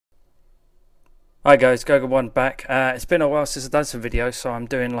Hi guys, Goga1 back. It's been a while since I've done some videos, so I'm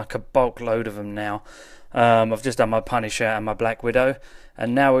doing like a bulk load of them now. I've just done my Punisher and my Black Widow,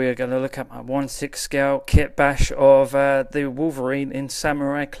 and now we're going to look at my 1/6 scale kit bash of the Wolverine in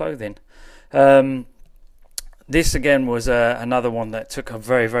samurai clothing. Um, this again was another one that took a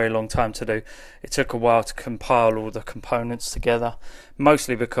very long time to do. It took a while to compile all the components together,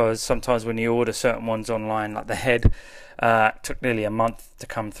 mostly because sometimes when you order certain ones online, like the head, it took nearly a month to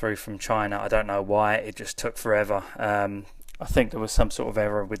come through from China. I don't know why, it just took forever. I think there was some sort of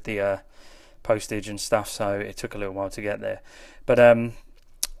error with the postage and stuff, so it took a little while to get there. But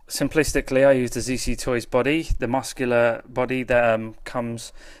simplistically, I used the ZC Toys body, the muscular body that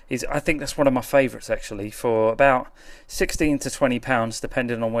comes. I think that's one of my favourites actually. For about 16 to 20 pounds,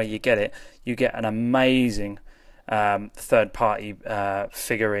 depending on where you get it, you get an amazing third-party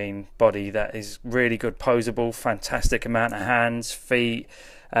figurine body that is really good, posable, fantastic amount of hands, feet,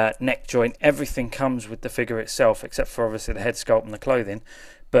 neck joint. Everything comes with the figure itself, except for obviously the head sculpt and the clothing.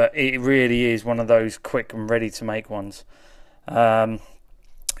 But it really is one of those quick and ready to make ones.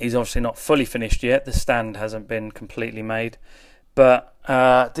 He's obviously not fully finished yet. The stand hasn't been completely made, but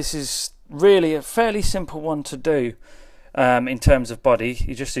this is really a fairly simple one to do. In terms of body,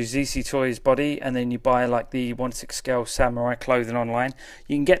 you just do ZC Toys body, and then you buy like the 1/6 scale samurai clothing online.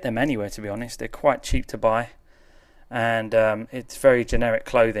 You can get them anywhere, to be honest. They're quite cheap to buy, and it's very generic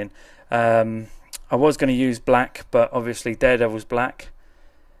clothing. I was going to use black, but obviously Daredevil's black.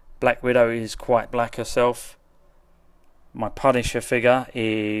 Black Widow is quite black herself. My Punisher figure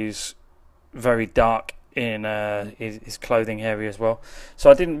is very dark in his clothing area as well,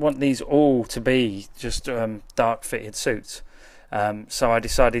 so I didn't want these all to be just dark fitted suits, so I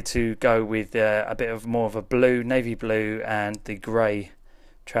decided to go with a bit of more of a blue, navy blue, and the grey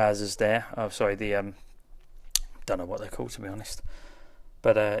trousers there. Oh sorry, the don't know what they're called, to be honest,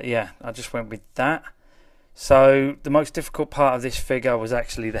 but yeah, I just went with that. So the most difficult part of this figure was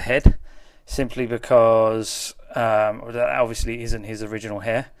actually the head, simply because that obviously isn't his original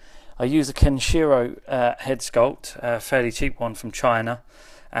hair. I used a Kenshiro head sculpt, a fairly cheap one from China,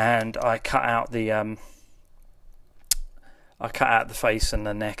 and I cut out the face and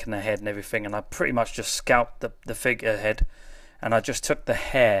the neck and the head and everything, and I pretty much just scalped the figurehead, and I just took the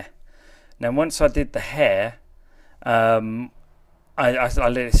hair. Now once I did the hair, I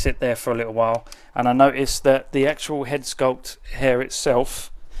let it sit there for a little while, and I noticed that the actual head sculpt hair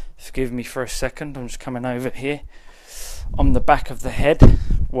itself, forgive me for a second, I'm just coming over here, on the back of the head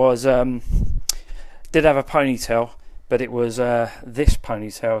was did have a ponytail, but it was this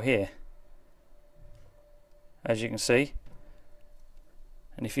ponytail here, as you can see.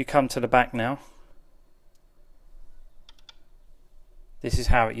 And if you come to the back now, this is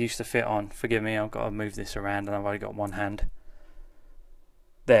how it used to fit on. Forgive me, I've got to move this around and I've only got one hand.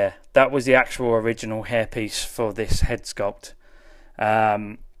 There, that was the actual original hairpiece for this head sculpt.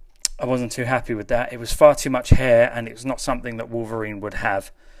 I wasn't too happy with that. It was far too much hair, and it was not something that Wolverine would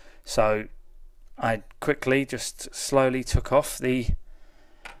have. So I quickly, just slowly took off the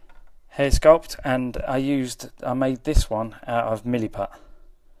hair sculpt, and I made this one out of milliput.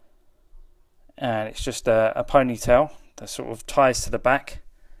 And it's just a ponytail that sort of ties to the back,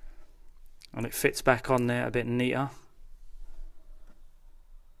 and it fits back on there a bit neater.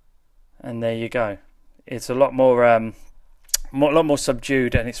 And there you go. It's a lot more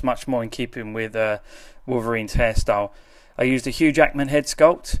subdued, and it's much more in keeping with Wolverine's hairstyle. I used a Hugh Jackman head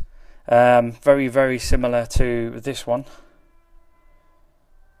sculpt, very similar to this one,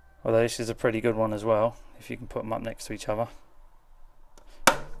 although this is a pretty good one as well, if you can put them up next to each other.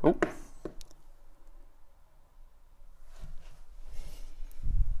 Ooh.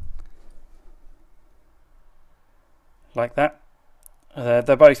 Like that.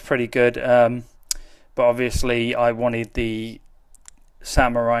 They're both pretty good, but obviously I wanted the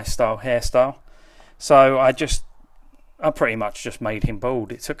samurai style hairstyle, so I pretty much just made him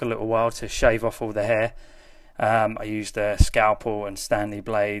bald. It took a little while to shave off all the hair. I used a scalpel and Stanley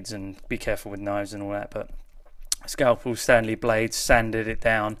blades, and be careful with knives and all that, but scalpel, Stanley blades, sanded it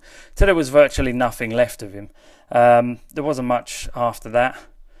down till there was virtually nothing left of him. There wasn't much after that.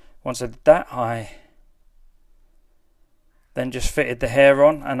 Once I did that, I then just fitted the hair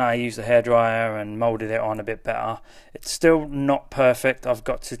on, and I used a hairdryer and moulded it on a bit better. It's still not perfect. I've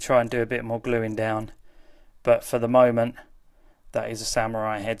got to try and do a bit more gluing down, but for the moment that is a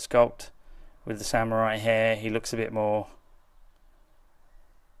samurai head sculpt with the samurai hair. He looks a bit more,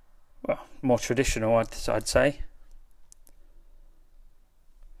 well, more traditional, I'd say.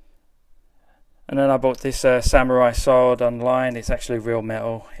 And then I bought this samurai sword online. It's actually real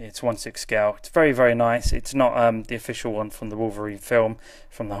metal. It's 1/6 scale. It's very, very nice. It's not the official one from the Wolverine film,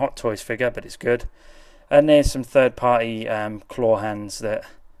 from the Hot Toys figure, but it's good. And there's some third-party claw hands that,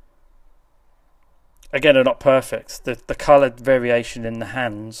 again, are not perfect. The coloured variation in the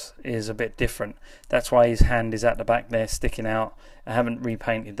hands is a bit different. That's why his hand is at the back there, sticking out. I haven't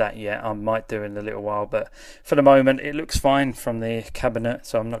repainted that yet. I might do in a little while, but for the moment it looks fine from the cabinet,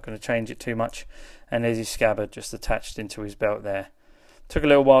 so I'm not going to change it too much. And there's his scabbard just attached into his belt there. Took a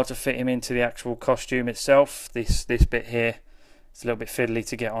little while to fit him into the actual costume itself. This bit here, it's a little bit fiddly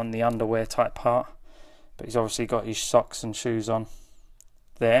to get on the underwear type part, but he's obviously got his socks and shoes on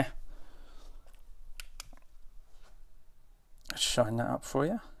there. Let's shine that up for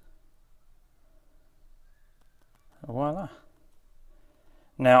you. Voila.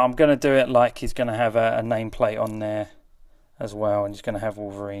 Now I'm going to do it like he's going to have a nameplate on there as well, and he's going to have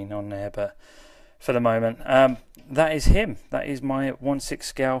Wolverine on there, but for the moment, that is him. That is my 1/6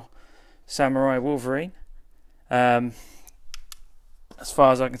 scale Samurai Wolverine. As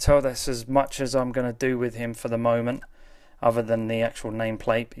far as I can tell, that's as much as I'm going to do with him for the moment, other than the actual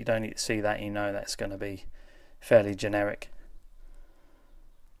nameplate. But you don't need to see that, you know that's going to be fairly generic.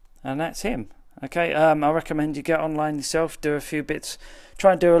 And that's him. Okay, I recommend you get online yourself, do a few bits,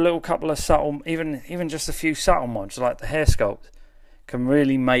 try and do a little couple of subtle, even just a few subtle mods like the hair sculpt can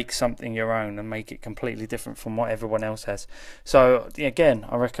really make something your own and make it completely different from what everyone else has. So again,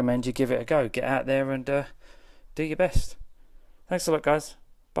 I recommend you give it a go, get out there and do your best. Thanks a lot, guys.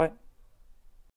 Bye.